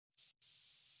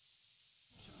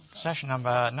Session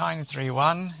number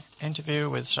 931, interview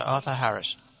with Sir Arthur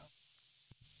Harris.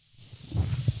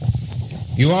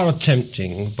 You are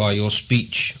attempting, by your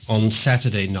speech on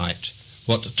Saturday night,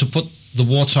 to put the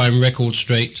wartime record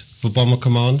straight for Bomber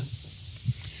Command?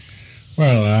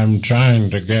 Well, I'm trying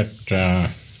to get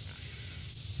a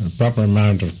proper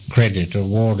amount of credit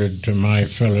awarded to my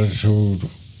fellows who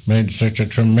made such a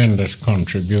tremendous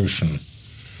contribution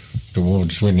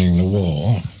towards winning the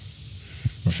war,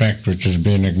 a fact which has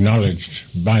been acknowledged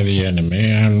by the enemy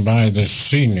and by the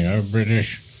senior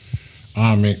British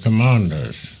Army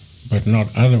commanders, but not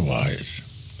otherwise.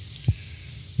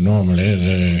 Normally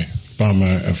the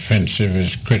bomber offensive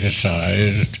is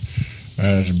criticized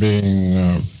as being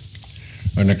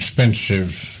an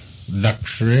expensive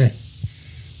luxury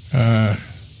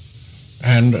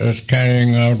and as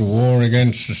carrying out war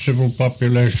against the civil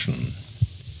population.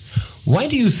 Why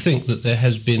do you think that there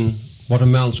has been what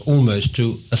amounts almost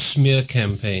to a smear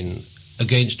campaign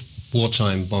against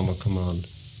wartime Bomber Command?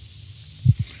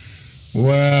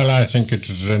 Well, I think it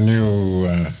is a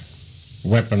new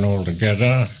weapon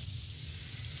altogether.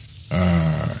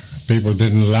 People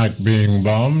didn't like being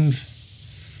bombed,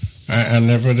 and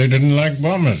therefore they didn't like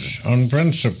bombers on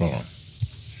principle.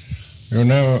 You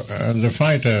know, the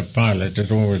fighter pilot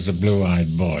is always the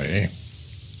blue-eyed boy.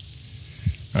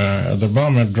 The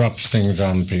bomber drops things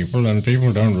on people, and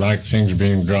people don't like things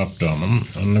being dropped on them,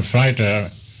 and the fighter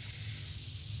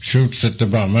shoots at the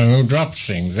bomber who drops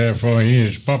things. Therefore he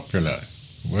is popular,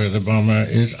 where the bomber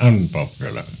is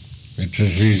unpopular. It's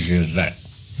as easy as that.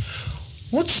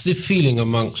 What's the feeling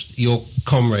amongst your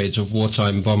comrades of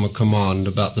wartime Bomber Command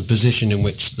about the position in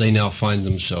which they now find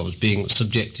themselves, being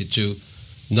subjected to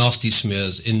nasty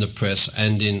smears in the press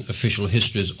and in official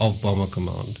histories of Bomber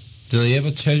Command? Do they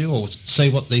ever tell you or say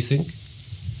what they think?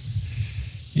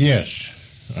 Yes.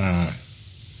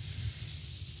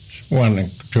 One or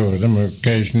two of them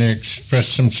occasionally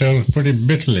express themselves pretty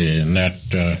bitterly in that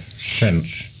sense.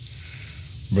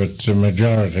 But the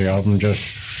majority of them just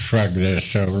shrug their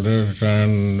shoulders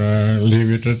and leave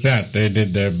it at that. They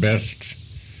did their best,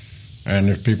 and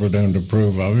if people don't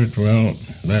approve of it, well,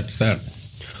 that's that.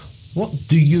 What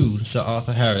do you, Sir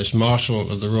Arthur Harris,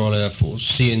 Marshal of the Royal Air Force,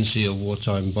 CNC of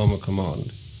Wartime Bomber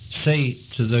Command, say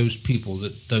to those people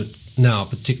that don't now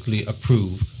particularly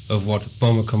approve of what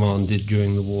Bomber Command did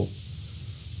during the war?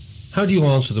 How do you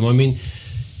answer them? I mean,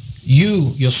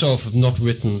 you yourself have not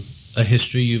written a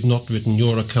history, you've not written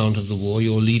your account of the war,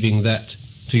 you're leaving that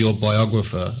to your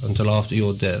biographer until after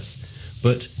your death.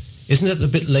 But isn't it a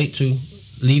bit late to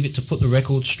leave it to put the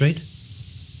record straight?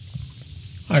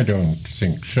 I don't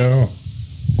think so.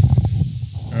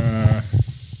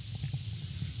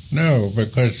 No,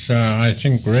 because I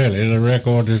think really the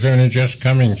record is only just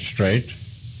coming straight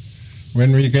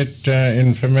when we get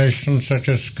information such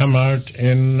as come out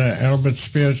in Albert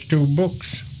Speer's two books.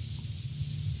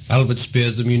 Albert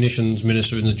Speer, the munitions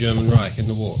minister in the German Reich in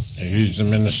the war. He's the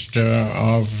minister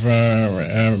of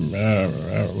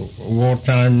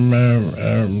wartime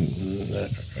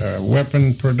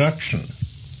weapon production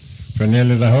for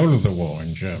nearly the whole of the war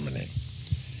in Germany.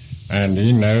 And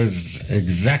he knows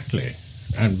exactly,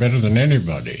 and better than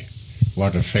anybody,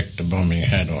 what effect the bombing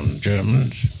had on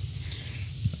Germans.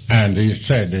 And he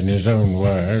said in his own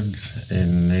words,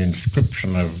 in the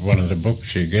inscription of one of the books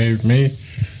he gave me,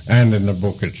 and in the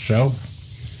book itself,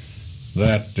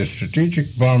 that the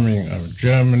strategic bombing of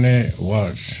Germany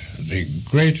was the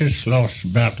greatest lost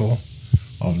battle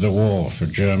of the war for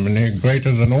Germany,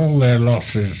 greater than all their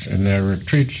losses in their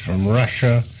retreats from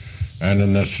Russia and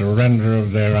in the surrender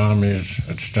of their armies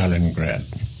at Stalingrad.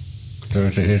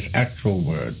 Those are his actual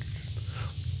words.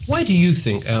 Why do you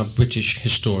think our British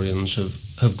historians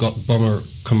have got Bomber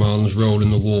Command's role in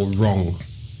the war wrong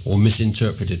or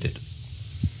misinterpreted it?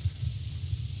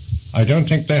 I don't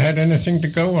think they had anything to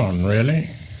go on, really,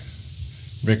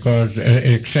 because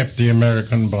except the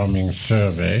American bombing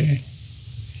survey,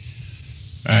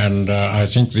 and I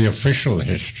think the official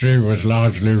history was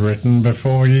largely written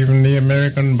before even the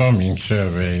American bombing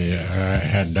survey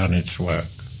had done its work.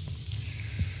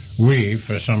 We,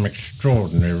 for some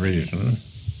extraordinary reason,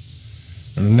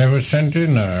 never sent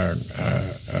in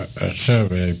a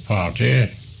survey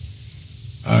party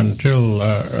until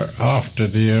after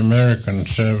the American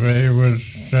survey was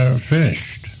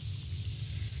finished.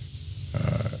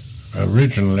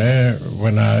 Originally,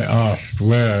 when I asked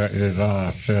where is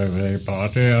our survey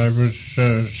party, I was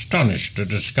astonished to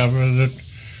discover that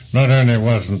not only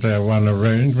wasn't there one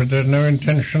arranged, but there's no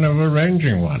intention of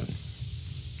arranging one.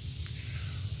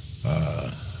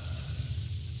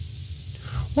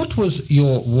 What was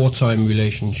your wartime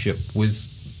relationship with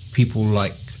people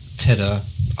like Tedder,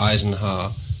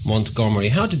 Eisenhower, Montgomery.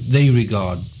 How did they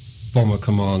regard Bomber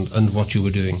Command and what you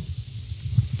were doing?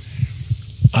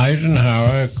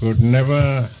 Eisenhower could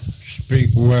never speak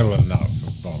well enough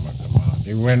of Bomber Command.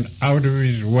 He went out of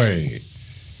his way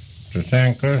to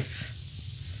thank us,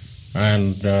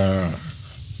 and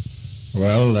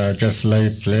just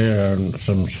lately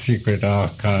some secret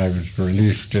archives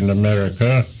released in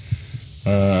America.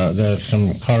 There's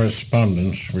some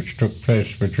correspondence which took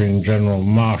place between General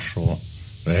Marshal,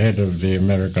 the head of the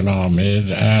American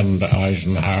armies, and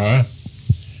Eisenhower,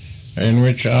 in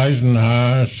which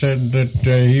Eisenhower said that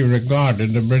he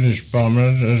regarded the British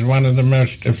bombers as one of the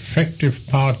most effective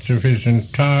parts of his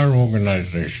entire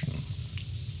organization.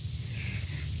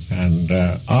 And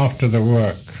after the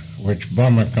work which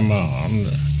Bomber Command,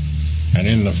 and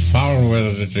in the foul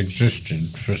weather that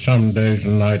existed for some days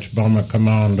and nights, Bomber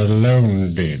Command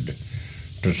alone did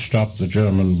to stop the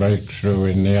German breakthrough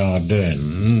in the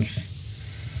Ardennes,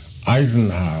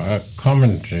 Eisenhower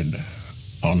commented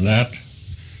on that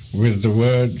with the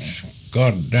words,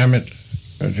 "God damn it,"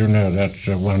 as you know, that's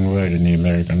one word in the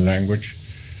American language,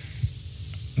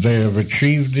 "they have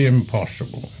achieved the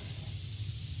impossible."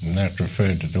 And that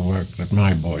referred to the work that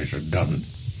my boys had done.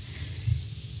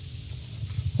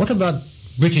 What about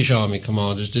British Army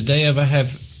commanders? Did they ever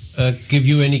give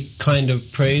you any kind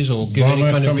of praise or give any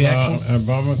kind of reaction?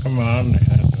 Bomber Command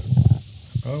had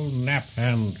a whole nap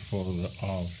handful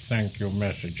of thank you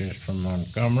messages from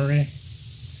Montgomery.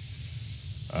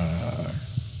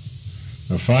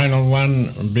 The final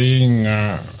one being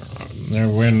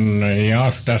when he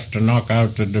asked us to knock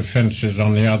out the defenses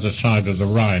on the other side of the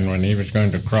Rhine when he was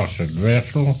going to cross at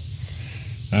Wesel.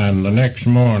 And the next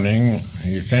morning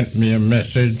he sent me a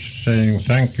message saying,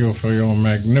 "Thank you for your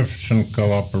magnificent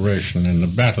cooperation in the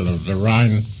Battle of the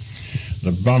Rhine.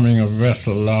 The bombing of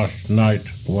Wesel last night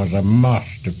was a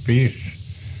masterpiece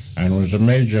and was a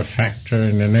major factor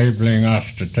in enabling us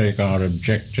to take our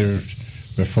objectives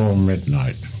before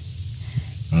midnight."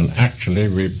 And actually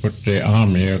we put the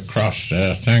army across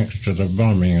there thanks to the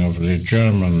bombing of the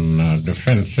German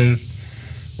defenses,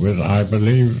 with, I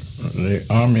believe, the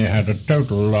army had a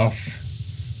total loss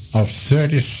of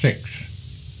 36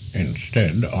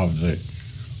 instead of the,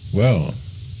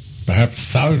 perhaps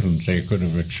thousands they could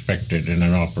have expected in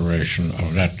an operation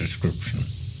of that description.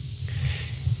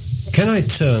 Can I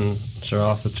turn, Sir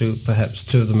Arthur, to perhaps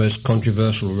two of the most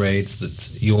controversial raids that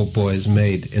your boys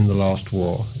made in the last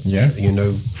war? Yeah. You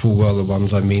know full well the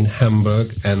ones I mean,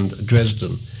 Hamburg and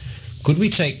Dresden. Could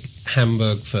we take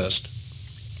Hamburg first?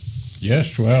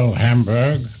 Yes, well,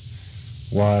 Hamburg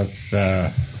was,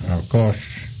 of course,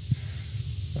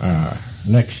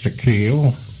 next to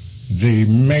Kiel, the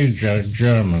major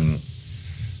German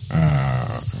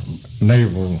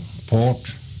naval port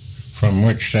from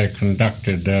which they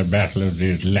conducted their Battle of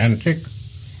the Atlantic,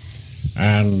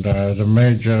 and the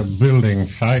major building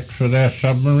site for their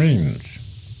submarines.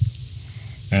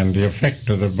 And the effect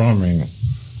of the bombing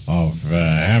of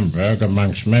Hamburg,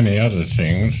 amongst many other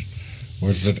things,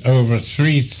 was that over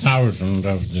 3,000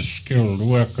 of the skilled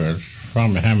workers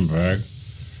from Hamburg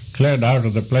cleared out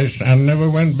of the place and never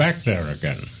went back there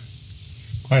again,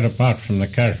 quite apart from the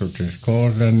casualties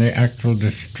caused and the actual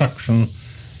destruction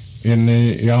in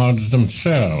the yards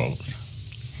themselves.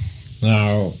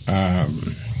 Now,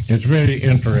 it's very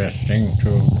interesting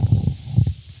to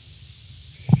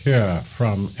hear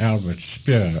from Albert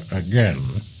Speer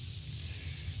again,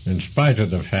 in spite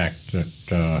of the fact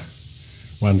that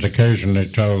one's occasionally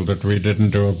told that we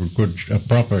didn't do a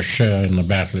proper share in the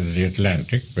Battle of the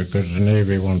Atlantic because the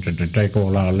Navy wanted to take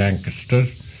all our Lancasters,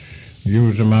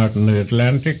 use them out in the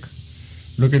Atlantic,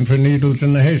 looking for needles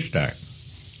in the haystack.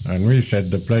 And we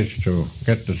said the place to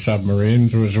get the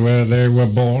submarines was where they were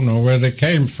born or where they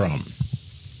came from.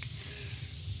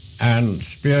 And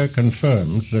Speer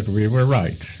confirms that we were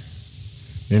right.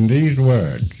 In these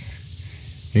words,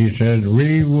 he said,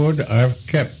 "We would have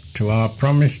kept to our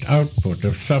promised output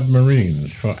of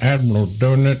submarines for Admiral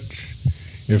Donitz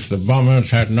if the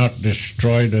bombers had not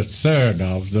destroyed a third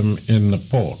of them in the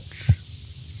ports."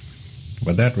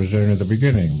 But that was only the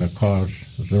beginning, because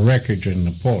the wreckage in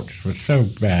the ports was so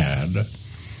bad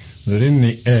that in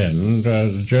the end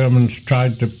the Germans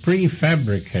tried to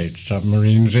prefabricate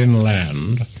submarines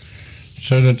inland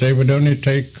so that they would only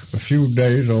take a few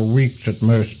days or weeks at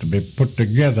most to be put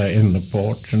together in the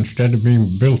ports instead of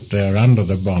being built there under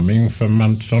the bombing for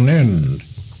months on end.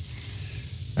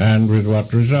 And with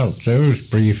what result? Those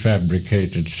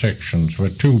prefabricated sections were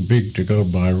too big to go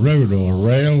by road or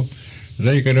rail.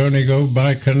 They could only go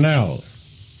by canal.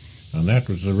 And that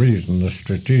was the reason the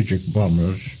strategic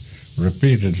bombers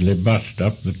repeatedly bust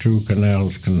up the two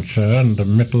canals concerned, the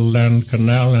Mittelland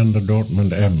Canal and the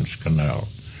Dortmund-Ems Canal.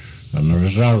 And the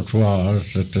result was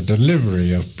that the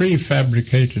delivery of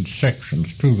prefabricated sections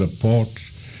to the ports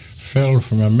fell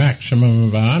from a maximum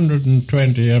of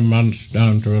 120 a month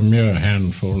down to a mere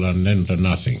handful and then to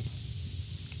nothing.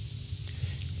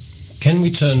 Can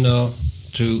we turn now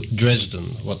to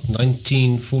Dresden? What,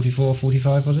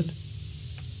 1944-45 was it?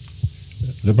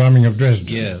 The bombing of Dresden?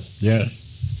 Yes. Yes.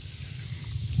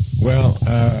 Well,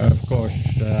 of course,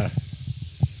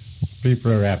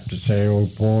 people are apt to say, oh,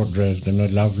 poor Dresden, a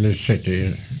lovely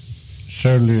city,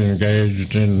 solely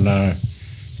engaged in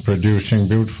producing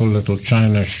beautiful little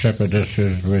China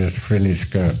shepherdesses with frilly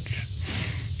skirts.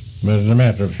 But as a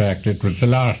matter of fact, it was the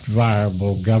last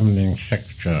viable governing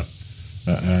sector,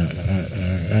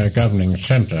 governing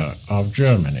center of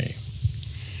Germany.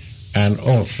 And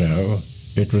also,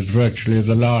 it was virtually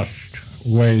the last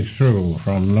way through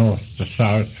from north to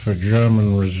south for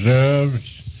German reserves,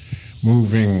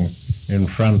 moving in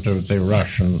front of the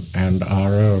Russian and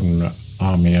our own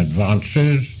army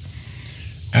advances.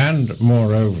 And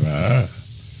moreover,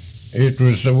 it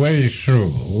was the way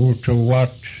through to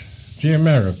what the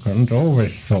Americans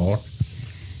always thought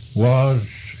was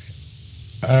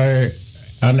an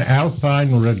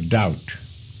Alpine redoubt,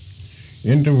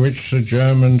 into which the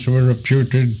Germans were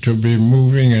reputed to be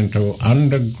moving into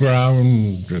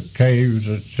underground caves,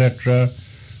 etc.,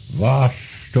 vast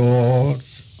stores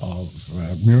of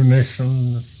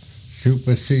munitions,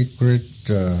 super-secret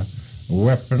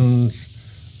weapons,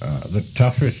 the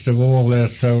toughest of all their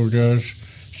soldiers,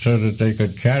 so that they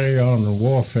could carry on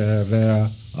warfare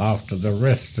there after the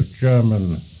rest of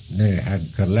Germany had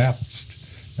collapsed,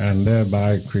 and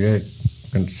thereby create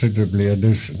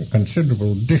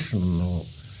considerable additional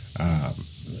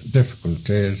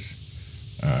difficulties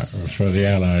for the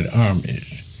Allied armies.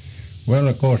 Well,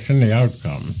 of course, in the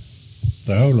outcome,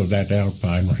 the whole of that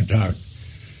Alpine redoubt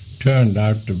turned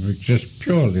out to exist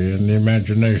purely in the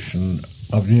imagination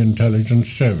of the intelligence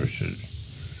services.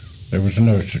 There was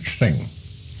no such thing.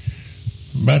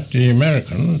 But the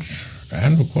Americans,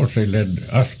 and of course they led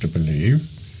us to believe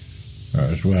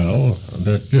as well,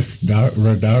 that this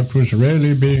redoubt was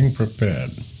really being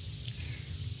prepared,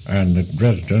 and that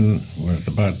Dresden was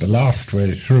about the last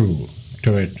way through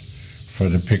to it for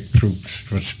the picked troops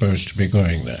that were supposed to be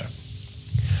going there.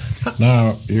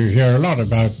 Now, you hear a lot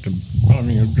about the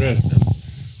bombing of Dresden,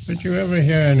 but you ever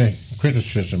hear any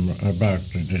criticism about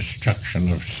the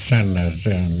destruction of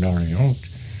Saint-Nazaire and Lorient,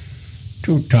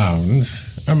 two towns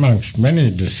amongst many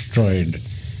destroyed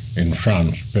in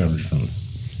France, Belgium,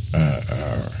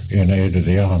 in aid of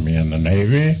the army and the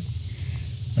navy,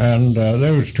 and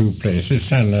those two places,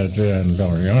 Saint-Nazaire and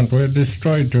Lorient, were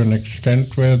destroyed to an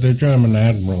extent where the German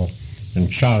admiral in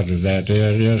charge of that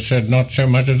area said not so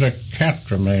much as a cat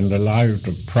remained alive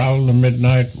to prowl the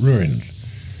midnight ruins.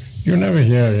 You never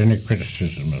hear any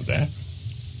criticism of that.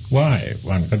 Why?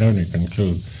 One can only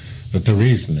conclude that the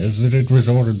reason is that it was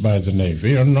ordered by the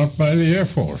Navy and not by the Air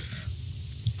Force.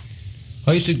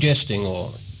 Are you suggesting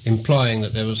or implying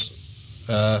that there was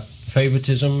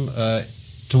favoritism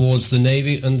towards the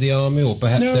Navy and the Army, or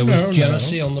perhaps there was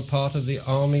jealousy on the part of the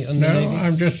Army and the Navy? No,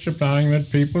 I'm just supplying that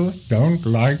people don't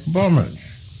like bombers.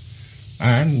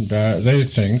 And they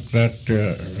think that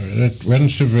when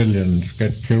civilians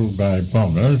get killed by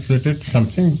bombers, that it's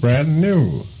something brand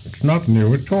new. It's not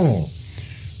new at all.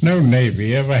 No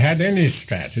Navy ever had any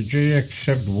strategy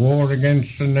except war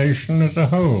against the nation as a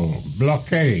whole,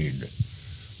 blockade,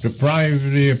 deprive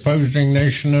the opposing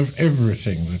nation of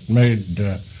everything that made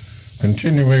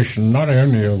continuation not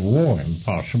only of war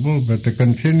impossible, but the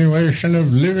continuation of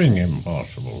living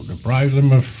impossible, deprive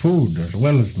them of food as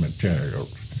well as materials.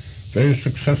 Very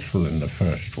successful in the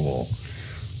First War.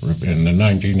 In the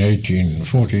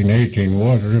 1418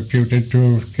 war, reputed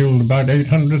to have killed about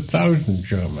 800,000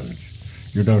 Germans.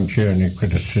 You don't hear any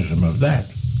criticism of that.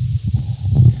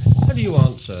 How do you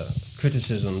answer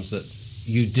criticisms that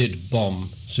you did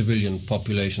bomb civilian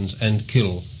populations and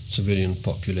kill civilian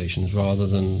populations rather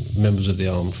than members of the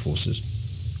armed forces?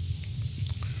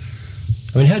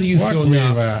 I mean, how do you feel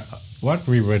now? What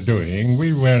we were doing,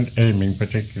 we weren't aiming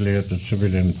particularly at the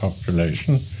civilian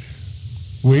population.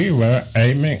 We were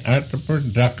aiming at the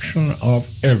production of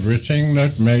everything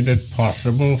that made it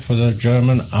possible for the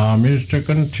German armies to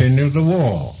continue the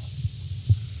war.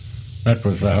 That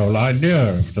was the whole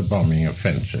idea of the bombing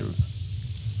offensive,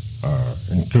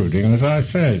 including, as I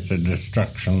say, the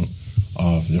destruction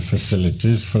of the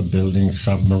facilities for building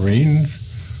submarines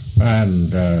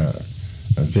and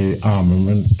the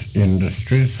armament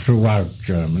industries throughout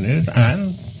Germany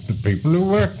and the people who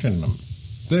worked in them.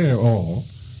 They're all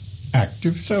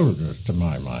active soldiers, to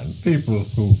my mind. People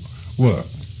who work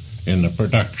in the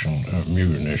production of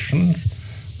munitions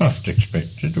must just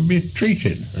expected to be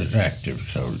treated as active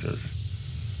soldiers.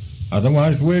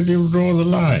 Otherwise, where do you draw the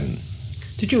line?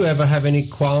 Did you ever have any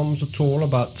qualms at all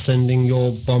about sending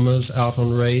your bombers out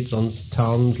on raids on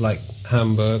towns like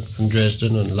Hamburg and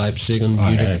Dresden and Leipzig and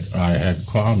Munich? I had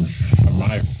qualms on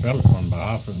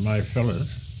behalf of my fellows,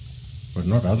 but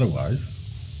not otherwise.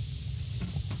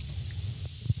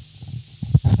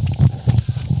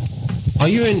 Are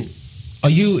you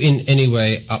in any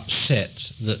way upset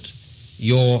that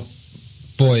your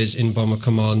boys in Bomber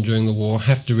Command during the war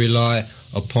have to rely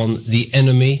upon the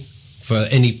enemy for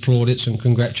any plaudits and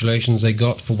congratulations they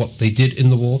got for what they did in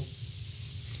the war?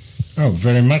 Oh,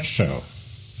 very much so.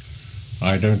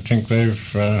 I don't think they've,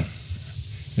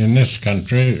 in this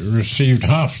country, received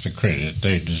half the credit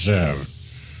they deserve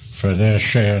for their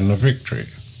share in the victory.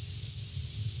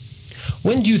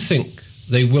 When do you think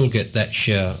they will get that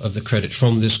share of the credit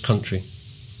from this country?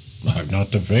 I've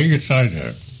not the vaguest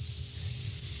idea.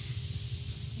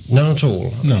 None at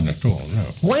all? None at all,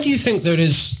 no. Why do you think there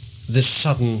is this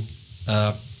sudden,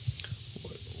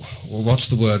 what's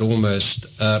the word, almost,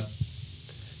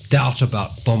 doubt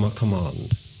about Bomber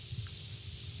Command?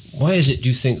 Why is it, do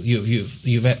you think,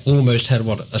 you've almost had,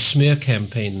 a smear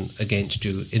campaign against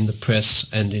you in the press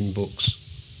and in books?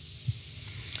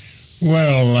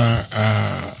 Well,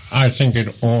 I think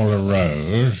it all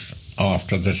arose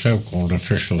after the so-called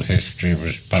official history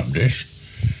was published,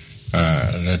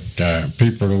 that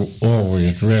people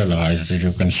always realize that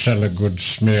you can sell a good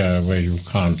smear where you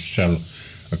can't sell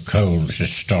a cold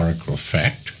historical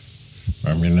fact.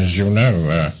 I mean, as you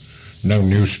know, no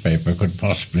newspaper could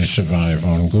possibly survive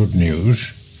on good news.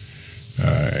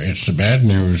 It's the bad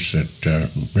news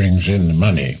that brings in the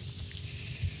money.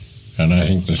 And I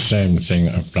think the same thing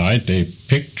applied. They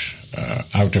picked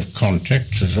out of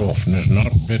context as often as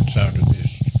not bits out of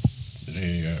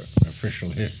the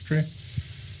official history.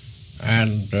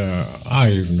 And I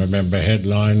even remember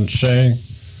headlines saying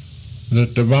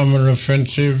that the bomber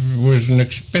offensive was an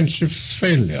expensive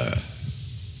failure.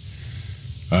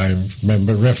 I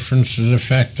remember reference to the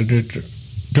fact that it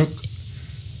took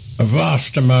a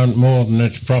vast amount more than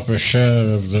its proper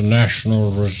share of the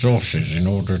national resources in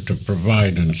order to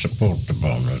provide and support the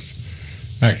bombers.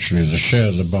 Actually, the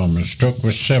share the bombers took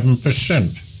was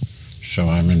 7%. So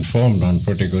I'm informed on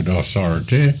pretty good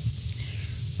authority.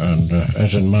 And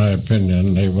as in my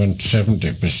opinion, they went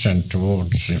 70%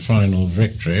 towards the final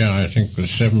victory. I think the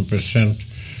 7%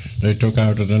 they took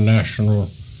out of the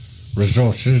national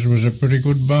resources was a pretty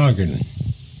good bargain.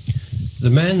 The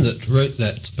man that wrote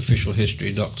that official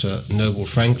history, Dr. Noble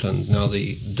Franklin, now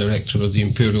the director of the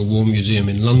Imperial War Museum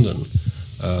in London,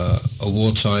 a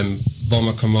wartime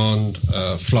Bomber Command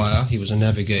flyer. He was a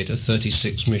navigator,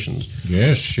 36 missions.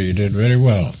 Yes, he did very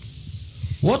well.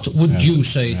 What would you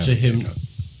say to him?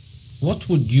 What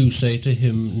would you say to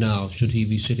him now, should he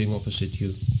be sitting opposite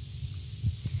you?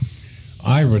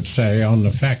 I would say, on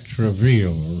the facts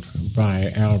revealed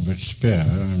by Albert Speer,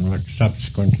 and what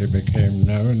subsequently became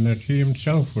known, that he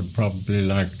himself would probably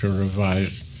like to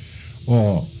revise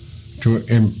or to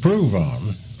improve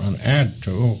on and add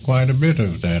to quite a bit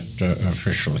of that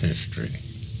official history.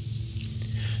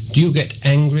 Do you get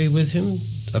angry with him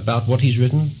about what he's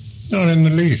written? Not in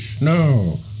the least,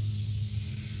 no.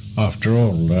 After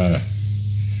all,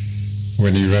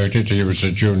 when he wrote it, he was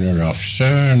a junior officer,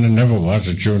 and there never was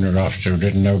a junior officer who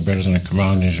didn't know better than a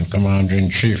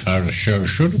commander-in-chief how the show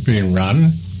should have been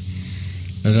run.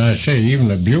 As I say, even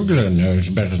a bugler knows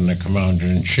better than a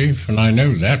commander-in-chief, and I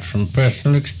know that from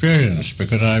personal experience,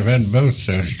 because I've had both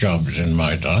those jobs in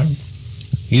my time.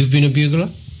 You've been a bugler?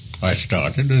 I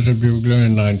started as a bugler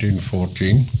in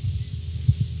 1914.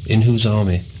 In whose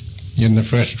army? In the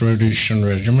 1st Rhodesian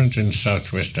Regiment in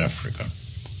Southwest Africa.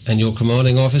 And your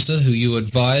commanding officer, who you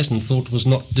advised and thought was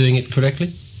not doing it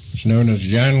correctly? He's known as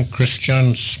Jan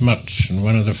Christian Smuts, and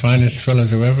one of the finest fellows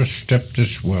who ever stepped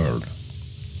this world.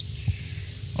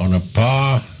 On a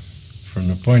par, from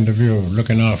the point of view of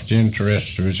looking after the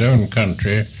interests of his own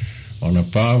country, on a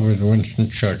par with Winston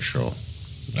Churchill,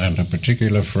 and a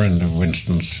particular friend of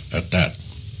Winston's at that.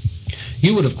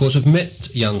 You would, of course, have met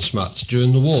Jan Smuts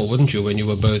during the war, wouldn't you, when you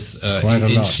were both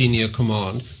in senior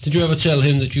command? Did you ever tell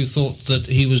him that you thought that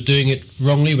he was doing it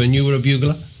wrongly when you were a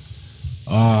bugler?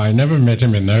 I never met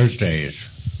him in those days.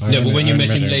 No, but when you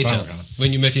met him later.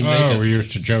 When you met him later. Oh, we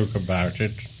used to joke about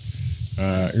it.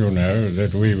 You know,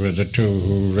 that we were the two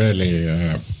who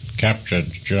really captured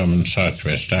German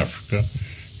Southwest Africa.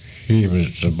 He was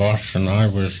the boss and I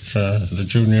was the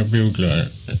junior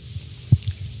bugler.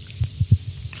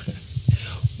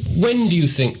 When do you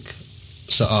think,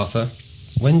 Sir Arthur,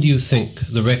 when do you think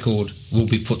the record will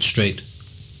be put straight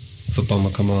for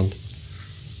Bomber Command?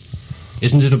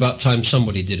 Isn't it about time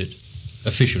somebody did it,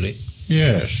 officially?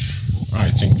 Yes,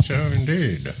 I think so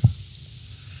indeed.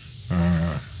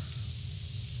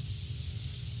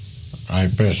 I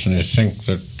personally think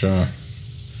that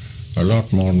a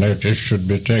lot more notice should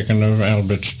be taken of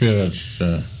Albert Speer's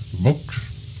books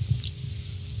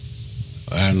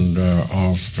and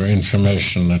of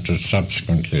information that has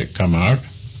subsequently come out.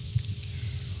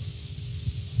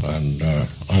 And I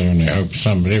only hope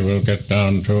somebody will get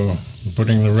down to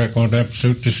putting the record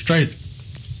absolutely straight.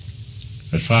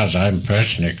 As far as I'm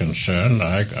personally concerned,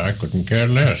 I couldn't care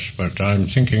less, but I'm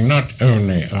thinking not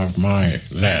only of my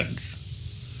lads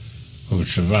who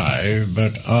survived,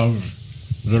 but of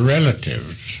the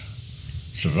relatives,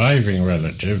 surviving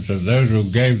relatives of those who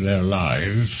gave their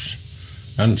lives,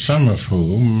 and some of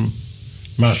whom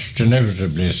must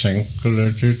inevitably think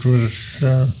that it was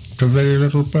to very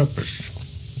little purpose.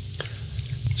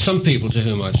 Some people to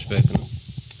whom I've spoken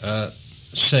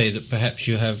say that perhaps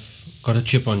you have got a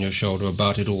chip on your shoulder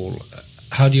about it all.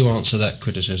 How do you answer that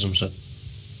criticism, sir?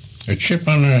 A chip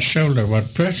on our shoulder,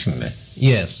 what, personally?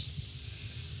 Yes.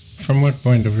 From what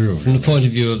point of view? From the point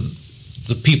of view of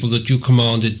the people that you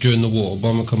commanded during the war,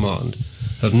 Bomber Command,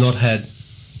 have not had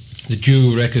the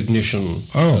due recognition.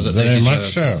 Oh, that very they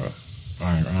much so.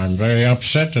 I'm very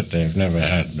upset that they've never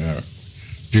had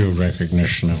due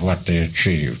recognition of what they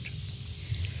achieved.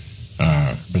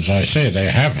 But as I say, they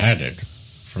have had it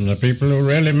from the people who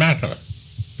really matter.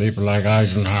 People like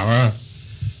Eisenhower,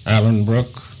 Allen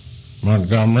Brooke,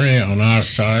 Montgomery on our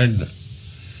side,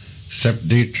 Sepp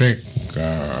Dietrich,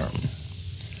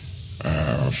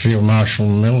 Field Marshal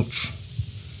Milch,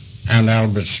 and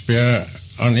Albert Speer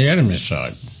on the enemy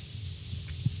side.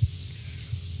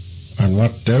 And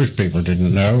what those people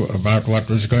didn't know about what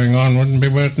was going on wouldn't be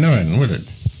worth knowing, would it?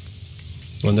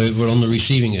 When they were on the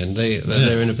receiving end,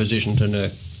 they're in a position to know.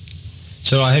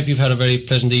 So I hope you've had a very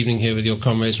pleasant evening here with your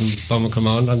comrades from Bomber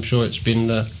Command. I'm sure it's been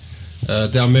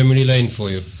down memory lane for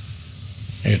you.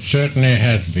 It certainly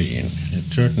has been.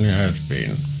 It certainly has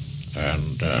been.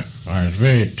 And I was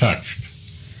very touched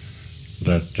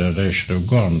that they should have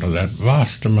gone to that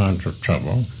vast amount of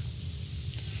trouble,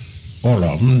 all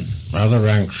of them, other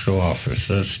ranks or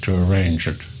officers, to arrange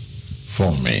it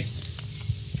for me.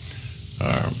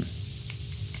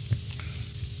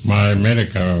 My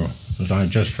medico, as I'm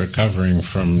just recovering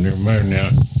from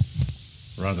pneumonia,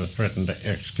 rather threatened to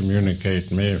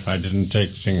excommunicate me if I didn't take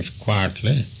things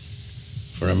quietly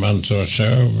for a month or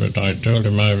so, but I told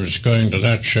him I was going to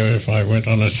that show if I went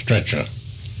on a stretcher,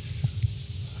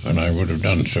 and I would have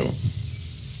done so.